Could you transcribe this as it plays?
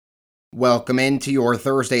Welcome into your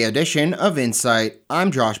Thursday edition of Insight.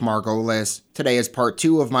 I'm Josh Margolis. Today is part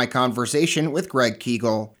 2 of my conversation with Greg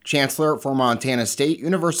Kegel, Chancellor for Montana State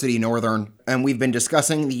University Northern, and we've been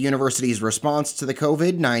discussing the university's response to the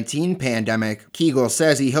COVID-19 pandemic. Kegel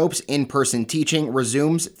says he hopes in-person teaching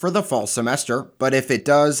resumes for the fall semester, but if it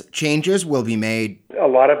does, changes will be made. A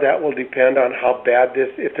lot of that will depend on how bad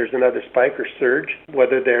if there's another spike or surge,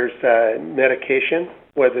 whether there's medication,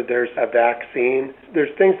 whether there's a vaccine. There's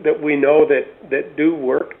things that we know that do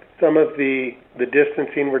work. Some of the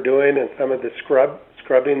distancing we're doing and some of the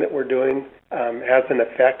scrubbing that we're doing has an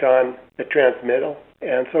effect on the transmittal.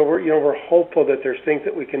 And so we're hopeful that there's things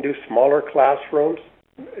that we can do, smaller classrooms,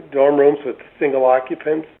 dorm rooms with single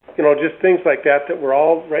occupants, just things like that we're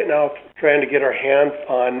all right now trying to get our hands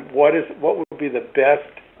on what would be the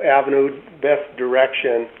best avenue, best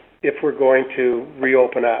direction if we're going to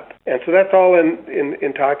reopen up. And so that's all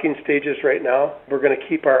in talking stages right now. We're going to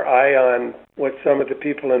keep our eye on what some of the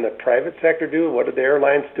people in the private sector do. What are the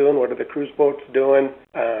airlines doing? What are the cruise boats doing?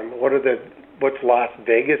 What's Las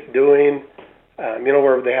Vegas doing?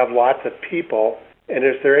 Where they have lots of people. And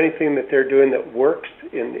is there anything that they're doing that works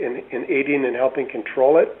in aiding and helping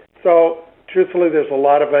control it? So truthfully, there's a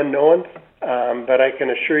lot of unknowns, but I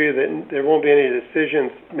can assure you that there won't be any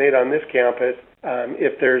decisions made on this campus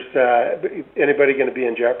if there's anybody going to be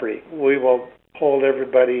in jeopardy. We will hold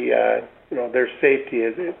everybody, their safety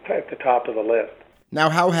is at the top of the list. Now,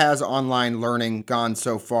 how has online learning gone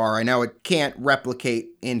so far? I know it can't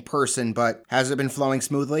replicate in person, but has it been flowing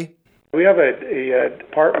smoothly? We have a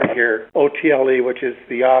department here, OTLE, which is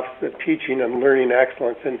the Office of Teaching and Learning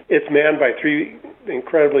Excellence, and it's manned by 3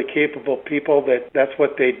 incredibly capable people. That's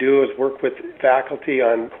what they do, is work with faculty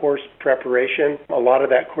on course preparation. A lot of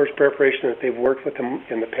that course preparation that they've worked with them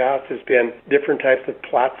in the past has been different types of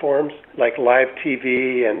platforms like live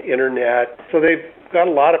TV and internet. So they've got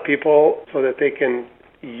a lot of people so that they can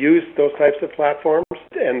use those types of platforms,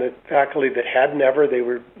 and the faculty that had never,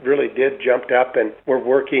 really jumped up and were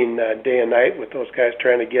working day and night with those guys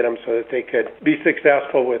trying to get them so that they could be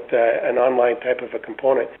successful with an online type of a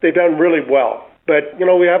component. They've done really well. But,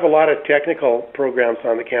 we have a lot of technical programs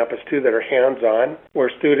on the campus, too, that are hands-on,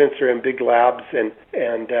 where students are in big labs and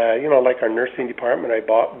like our nursing department, our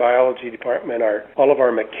biology department, all of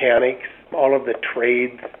our mechanics, all of the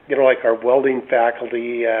trades, like our welding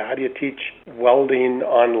faculty. How do you teach welding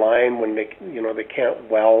online when they can't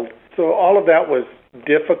weld? So all of that was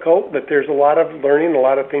difficult, but there's a lot of learning, a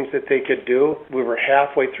lot of things that they could do. We were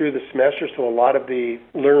halfway through the semester, so a lot of the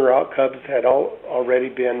learner outcomes had already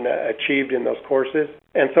been achieved in those courses.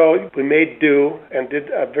 And so we made do and did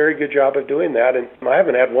a very good job of doing that, and I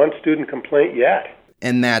haven't had one student complaint yet.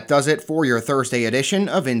 And that does it for your Thursday edition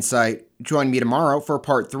of Insight. Join me tomorrow for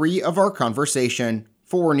part 3 of our conversation.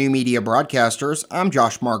 For New Media Broadcasters, I'm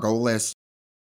Josh Margolis.